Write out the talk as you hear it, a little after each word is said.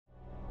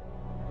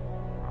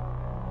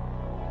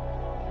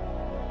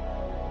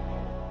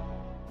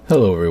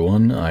Hello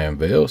everyone, I am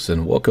Veos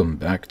and welcome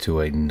back to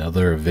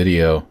another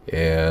video.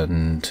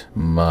 And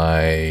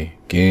my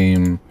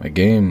game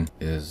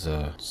is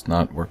it's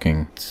not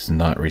working. It's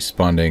not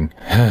responding.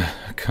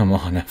 Come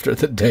on, after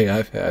the day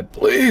I've had.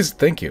 Please,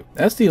 thank you.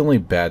 That's the only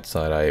bad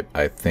side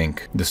I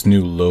think this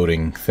new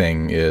loading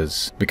thing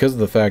is, because of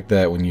the fact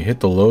that when you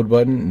hit the load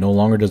button, no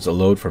longer does it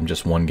load from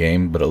just one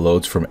game, but it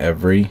loads from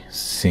every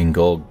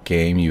single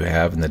game you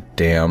have in the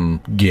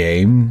damn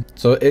game.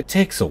 So it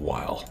takes a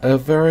while, a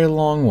very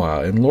long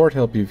while, and Lord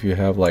help you if you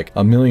have like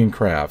a million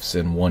crafts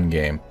in one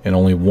game and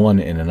only one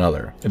in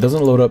another. It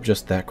doesn't load up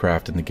just that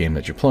craft in the game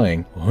that you're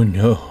playing. Oh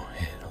no,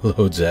 it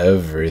loads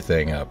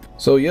everything up.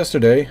 So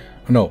yesterday,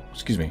 no,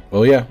 excuse me.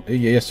 Well, yeah,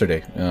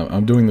 yesterday.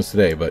 I'm doing this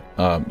today, but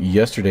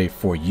yesterday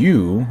for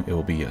you, it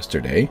will be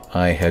yesterday.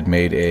 I had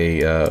made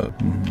a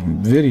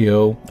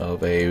video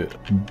of a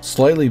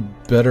slightly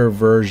better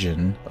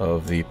version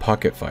of the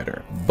Pocket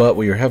Fighter, but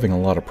we are having a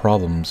lot of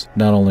problems,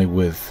 not only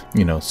with,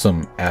 you know,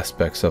 some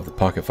aspects of the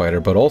Pocket Fighter,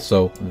 but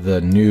also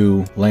the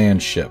new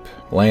land ship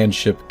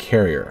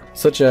carrier,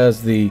 such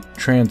as the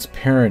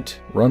transparent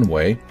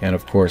Runway, and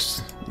of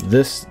course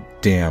this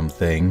damn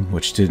thing,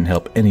 which didn't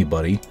help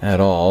anybody at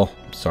all.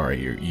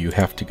 Sorry, you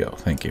have to go.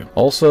 Thank you.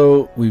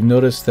 Also, we've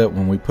noticed that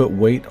when we put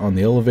weight on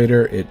the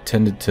elevator, it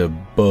tended to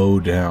bow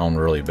down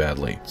really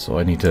badly. So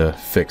I need to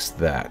fix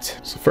that.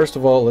 So first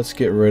of all, let's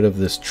get rid of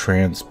this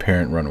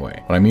transparent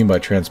Runway. What I mean by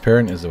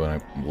transparent is that when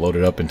I load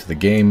it up into the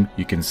game,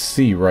 you can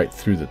see right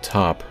through the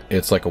top.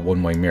 It's like a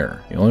one-way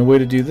mirror. The only way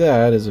to do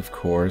that is, of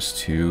course,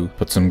 to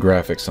put some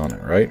graphics on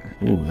it, right?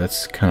 Ooh,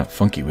 that's kind of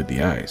funky with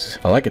the eyes.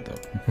 I like it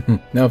though.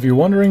 Now, if you're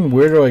wondering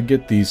where do I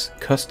get these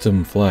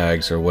custom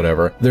flags or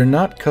whatever, they're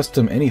not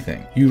custom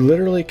anything. You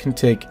literally can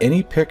take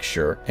any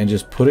picture and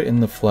just put it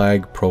in the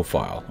flag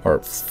profile or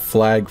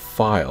flag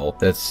file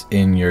that's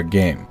in your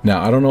game.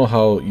 Now, I don't know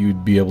how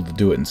you'd be able to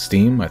do it in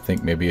Steam. I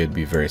think maybe it'd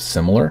be very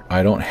similar.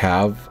 I don't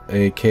have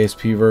a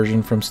KSP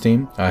version from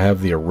Steam. I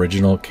have the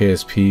original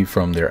KSP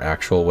from their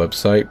actual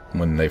website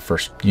when they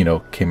first, you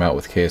know, came out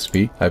with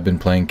KSP. I've been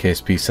playing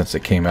KSP since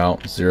it came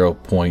out,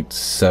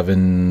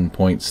 0.7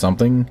 point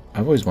something.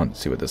 I've always wanted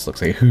to see what this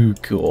looks like. Ooh,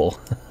 cool.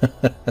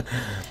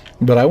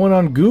 But I went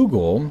on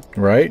Google,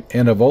 right?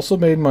 And I've also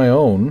made my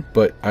own,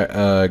 but I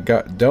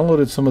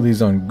downloaded some of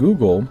these on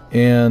Google,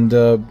 and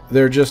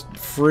they're just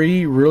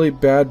free, really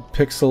bad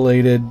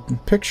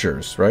pixelated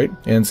pictures, right?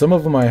 And some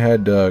of them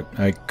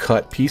I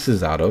cut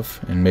pieces out of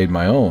and made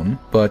my own,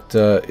 but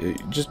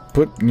just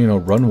put, you know,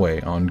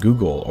 Runway on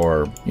Google,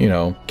 or, you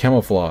know,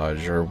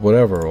 camouflage or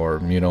whatever,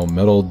 or, you know,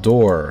 metal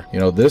door. You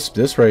know,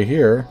 this right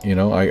here, you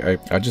know,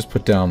 I just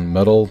put down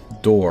metal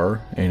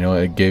door, and, you know,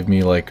 it gave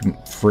me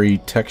like free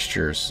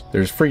textures.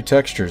 There's free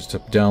textures to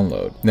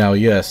download. Now,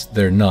 yes,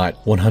 they're not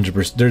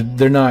 100%.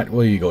 They're not,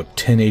 well, you go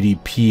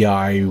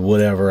 1080p,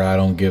 whatever. I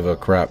don't give a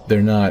crap.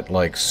 They're not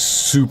like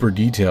super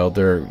detailed.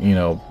 They're, you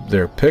know,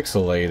 they're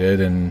pixelated,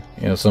 and,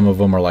 you know, some of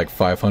them are like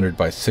 500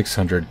 by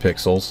 600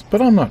 pixels.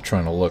 But I'm not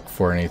trying to look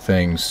for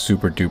anything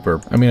super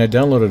duper. I mean, I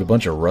downloaded a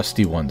bunch of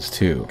rusty ones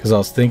too, because I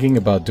was thinking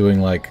about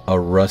doing like a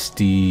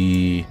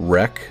rusty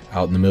wreck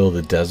out in the middle of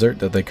the desert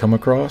that they come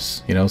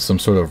across. You know, some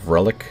sort of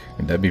relic.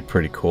 And that'd be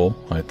pretty cool,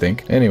 I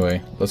think.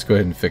 Anyway, let's go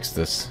ahead and fix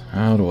this.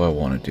 How do I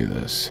want to do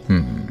this?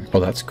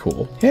 Oh, that's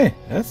cool. Hey,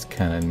 that's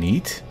kind of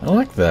neat. I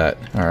like that.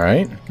 All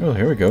right. Oh,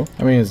 here we go.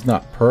 I mean, it's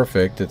not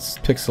perfect. It's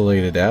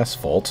pixelated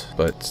asphalt,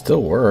 but it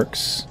still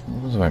works.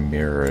 What if I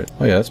mirror it?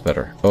 Oh, yeah, that's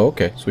better. Oh,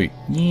 okay. Sweet.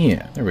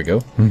 Yeah, there we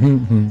go.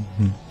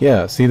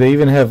 Yeah, see, they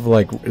even have,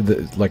 like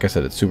I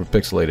said, it's super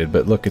pixelated,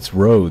 but look, it's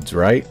roads,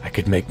 right? I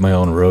could make my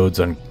own roads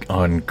on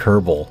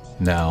Kerbal.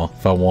 Now,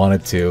 if I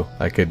wanted to,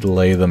 I could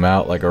lay them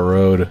out like a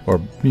road,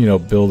 or, you know,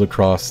 build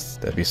across.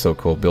 That'd be so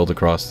cool. Build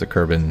across the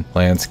Kerbal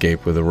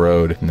landscape with a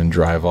road and then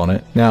drive on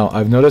it. Now,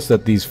 I've noticed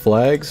that these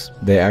flags,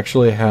 they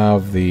actually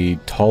have the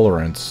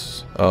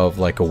tolerance of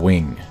like a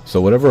wing.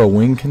 So whatever a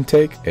wing can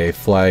take, a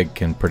flag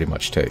can pretty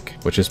much take,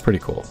 which is pretty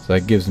cool. So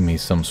that gives me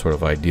some sort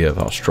of idea of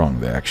how strong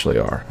they actually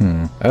are.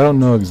 I don't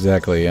know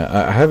exactly.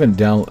 I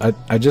haven't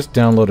I just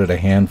downloaded a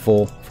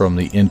handful from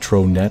the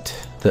intranet.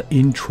 The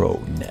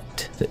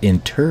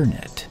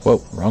internet.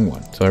 Whoa, wrong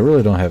one. So I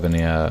really don't have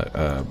any,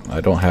 I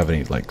don't have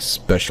any like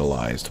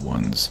specialized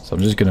ones. So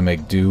I'm just gonna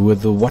make do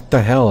with the, what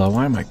the hell?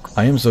 Why am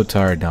I am so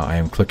tired now. I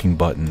am clicking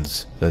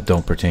buttons that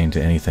don't pertain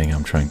to anything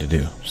I'm trying to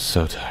do.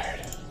 So tired.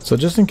 So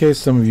just in case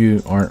some of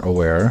you aren't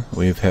aware,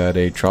 we've had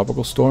a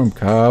tropical storm.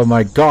 Oh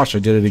my gosh, I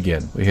did it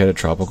again. We had a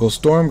tropical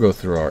storm go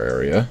through our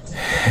area.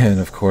 And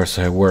of course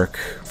I work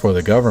for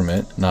the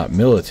government, not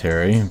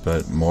military,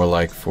 but more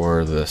like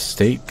for the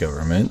state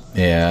government.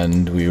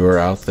 And we were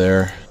out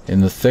there in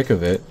the thick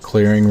of it,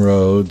 clearing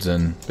roads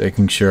and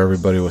making sure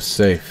everybody was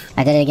safe.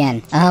 I did it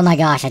again. Oh my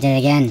gosh, I did it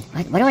again.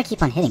 What do I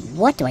keep on hitting?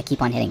 What do I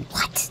keep on hitting?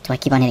 What do I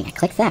keep on hitting? I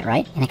click that,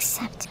 right? And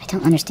accept. I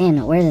don't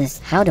understand. Where is this?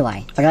 How do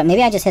I? Or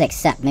maybe I just hit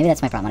accept. Maybe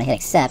that's my problem. When I hit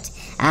accept,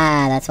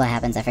 that's what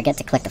happens. I forget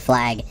to click the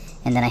flag.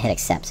 and then I hit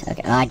accept.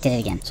 Okay, oh, I did it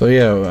again. So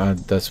yeah,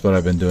 that's what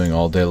I've been doing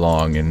all day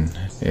long in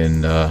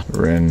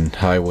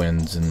high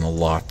winds and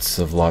lots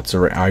of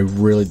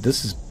rain.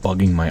 This is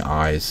bugging my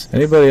eyes.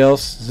 Anybody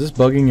else? Is this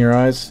bugging your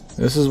eyes?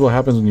 This is what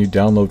happens when you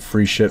download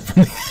free shit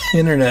from the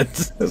internet.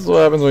 This is what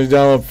happens when you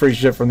download free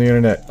shit from the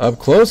internet. Up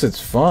close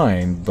it's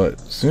fine, but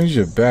as soon as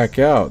you back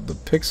out, the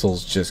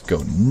pixels just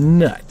go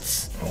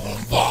nuts.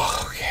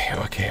 Oh,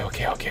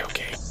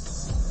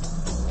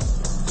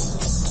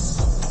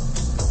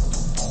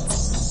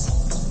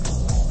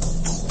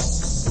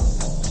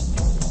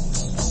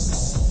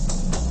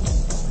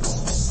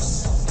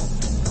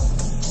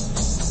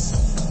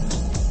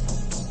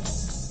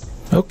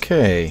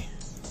 okay.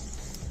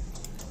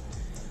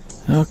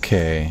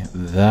 Okay,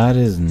 that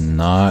is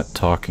not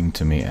talking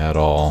to me at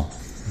all.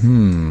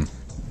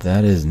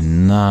 That is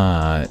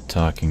not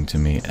talking to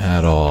me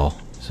at all.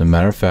 As a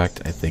matter of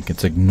fact, I think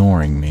it's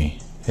ignoring me.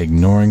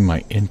 Ignoring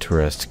my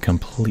interest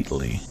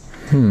completely.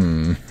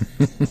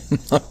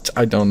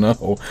 I don't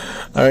know.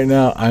 Right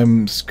now,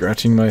 I'm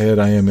scratching my head.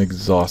 I am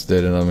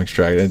exhausted and I'm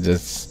extracted.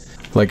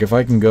 Just like if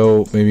I can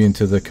go maybe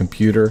into the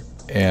computer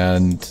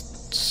and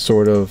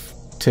sort of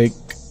take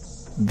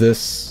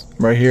this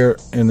right here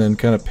and then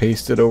kind of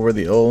paste it over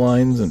the yellow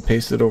lines and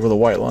paste it over the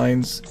white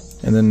lines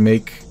and then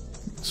make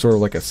sort of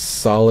like a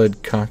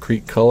solid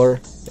concrete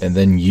color and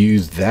then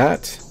use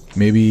that,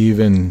 maybe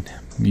even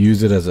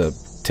use it as a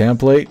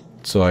template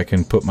so I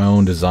can put my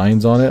own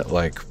designs on it,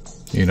 like,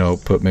 you know,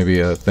 put maybe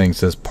a thing that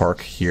says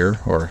park here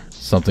or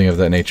something of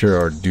that nature,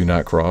 or do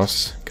not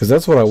cross, because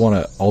that's what I want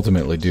to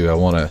ultimately do. I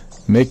want to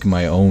make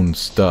my own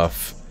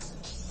stuff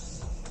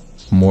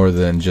more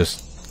than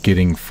just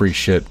getting free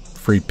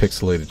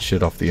pixelated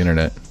shit off the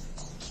internet.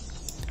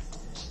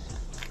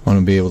 I want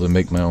to be able to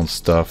make my own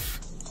stuff.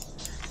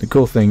 The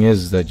cool thing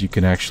is that you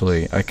can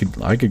actually, I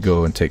could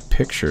go and take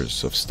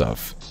pictures of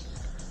stuff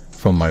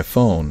from my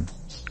phone,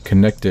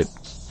 connect it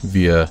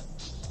via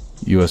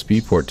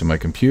USB port to my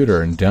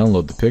computer and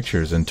download the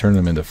pictures and turn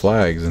them into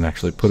flags and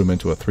actually put them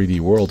into a 3D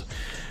world,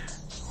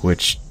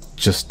 which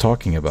just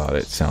talking about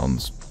it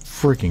sounds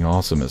freaking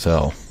awesome as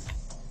hell.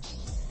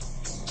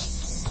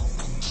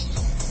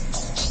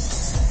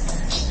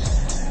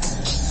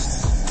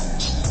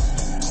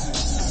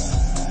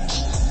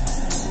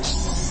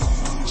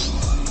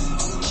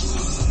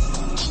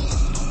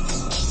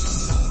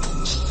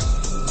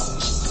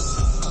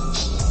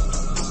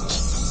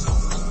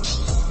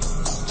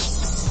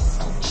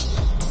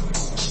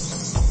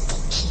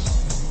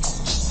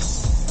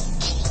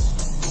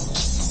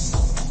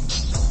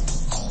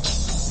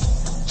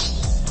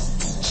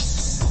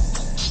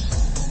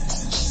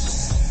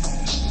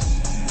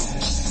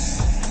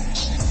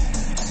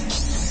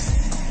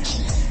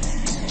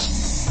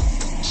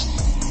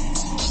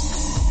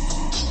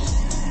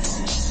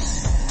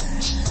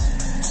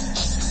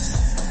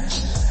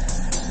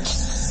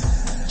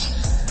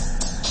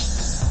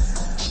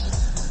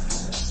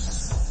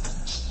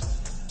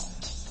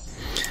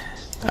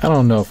 I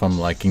don't know if I'm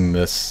liking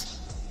this.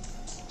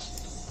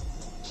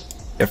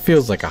 It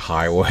feels like a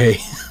highway.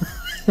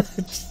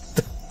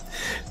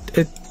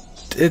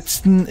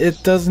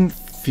 It doesn't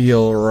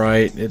feel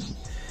right.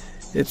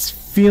 It's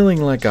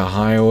feeling like a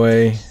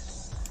highway.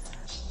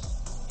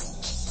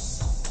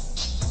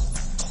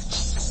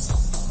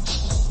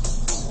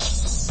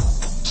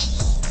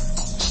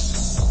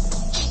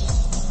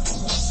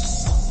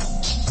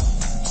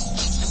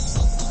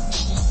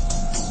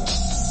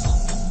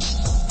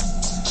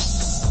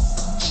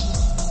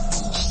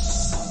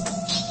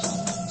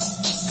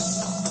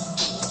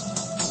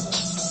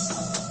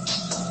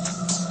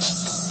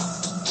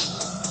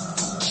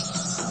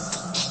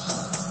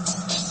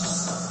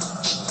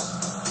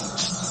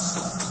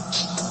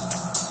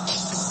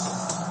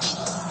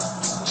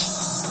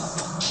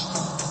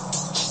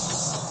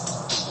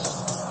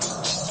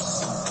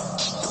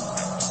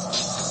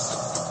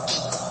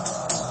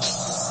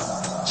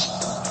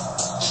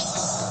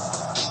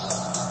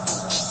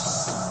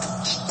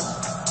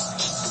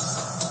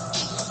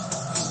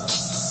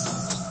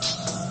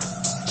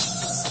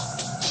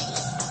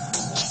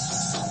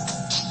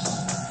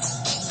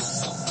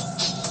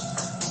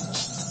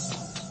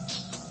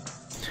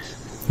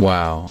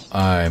 Wow,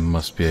 I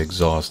must be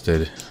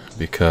exhausted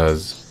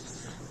because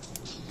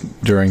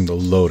during the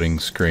loading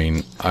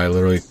screen, I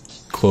literally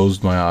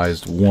closed my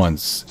eyes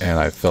once and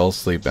I fell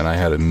asleep and I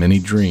had a mini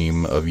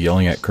dream of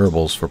yelling at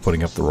Kerbals for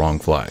putting up the wrong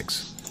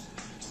flags.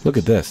 Look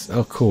at this.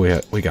 Oh, cool.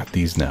 We got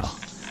these now.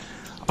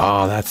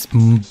 Oh, that's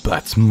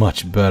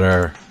much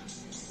better.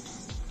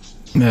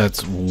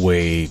 That's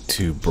way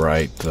too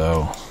bright,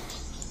 though.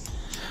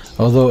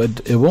 Although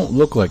it won't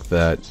look like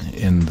that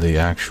in the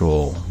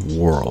actual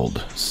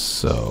world,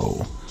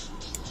 so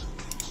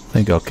I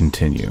think I'll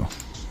continue.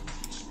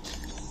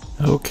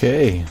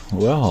 Okay,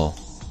 well,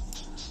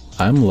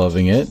 I'm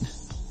loving it.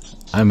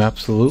 I'm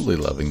absolutely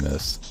loving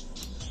this.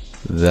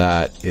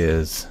 That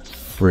is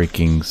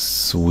freaking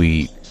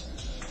sweet.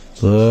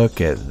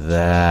 Look at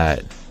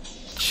that.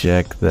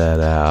 Check that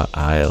out.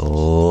 I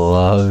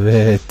love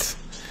it.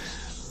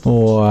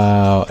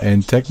 Wow,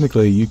 and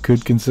technically you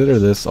could consider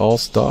this all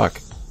stock,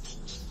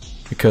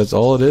 because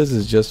all it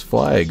is just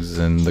flags,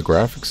 and the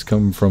graphics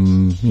come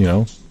from, you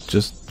know,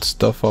 just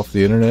stuff off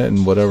the internet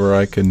and whatever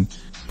I can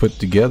put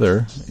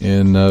together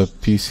in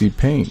PC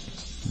Paint.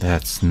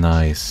 That's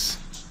nice.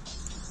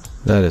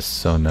 That is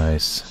so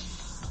nice.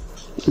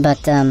 But,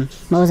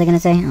 what was I gonna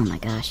say? Oh my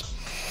gosh.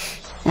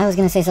 I was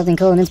gonna say something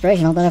cool and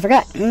inspirational, but I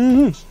forgot.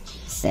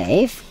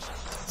 Save.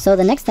 So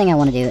the next thing I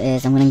want to do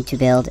is I'm going to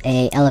build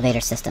a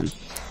elevator system.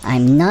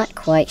 I'm not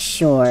quite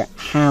sure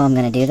how I'm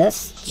going to do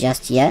this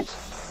just yet.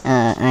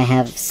 I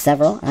have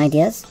several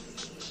ideas.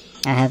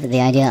 I have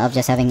the idea of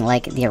just having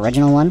like the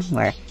original one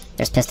where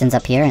there's pistons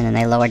up here and then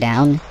they lower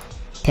down,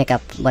 pick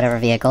up whatever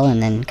vehicle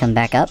and then come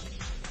back up.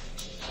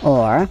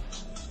 Or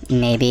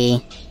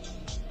maybe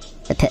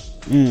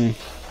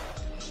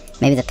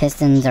maybe the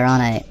pistons are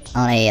on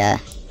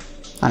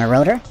a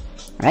rotor,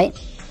 right?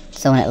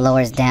 So when it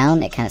lowers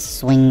down, it kind of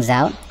swings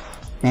out,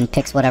 and then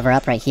picks whatever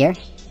up right here.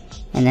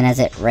 And then as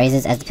it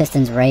raises, as the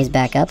pistons raise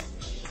back up,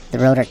 the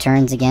rotor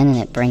turns again and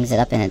it brings it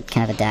up in a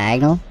kind of a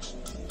diagonal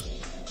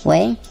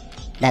way.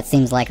 That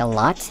seems like a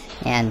lot,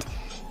 and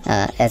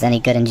as any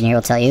good engineer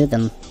will tell you,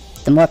 the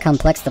more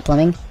complex the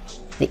plumbing,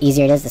 the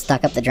easier it is to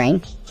stock up the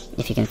drain,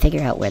 if you can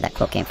figure out where that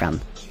quote came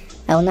from.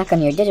 I will knock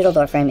on your digital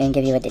door frame and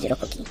give you a digital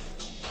cookie.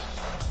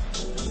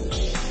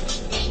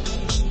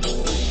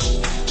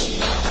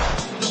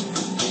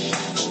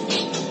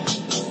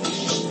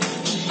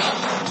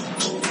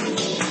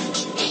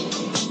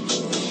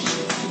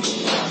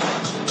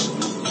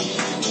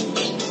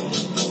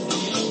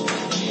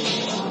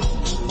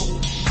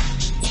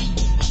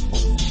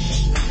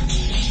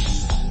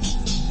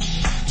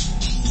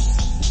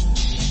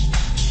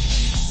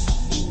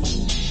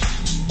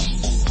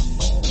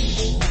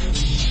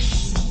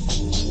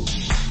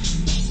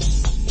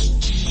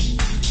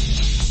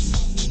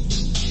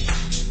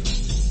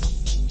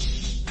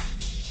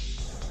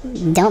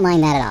 Don't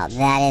mind that at all.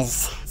 That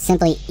is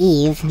simply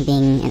Eve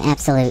being an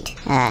absolute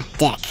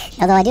dick.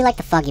 Although I do like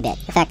the foggy bit.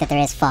 The fact that there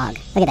is fog.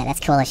 Look at that, that's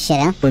cool as shit,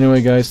 huh?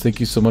 Anyway guys, thank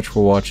you so much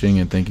for watching,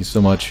 and thank you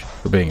so much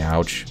for being,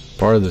 ouch,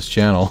 part of this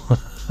channel.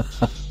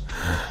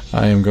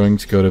 I am going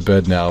to go to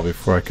bed now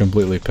before I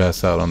completely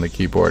pass out on the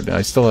keyboard.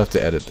 I still have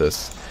to edit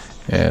this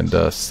and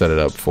set it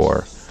up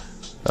for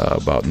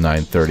about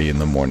 9:30 in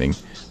the morning.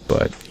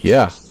 But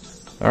yeah,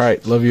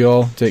 alright, love you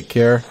all, take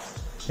care,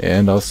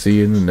 and I'll see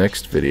you in the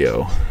next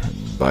video.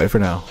 Bye for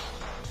now.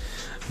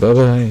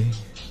 Bye-bye.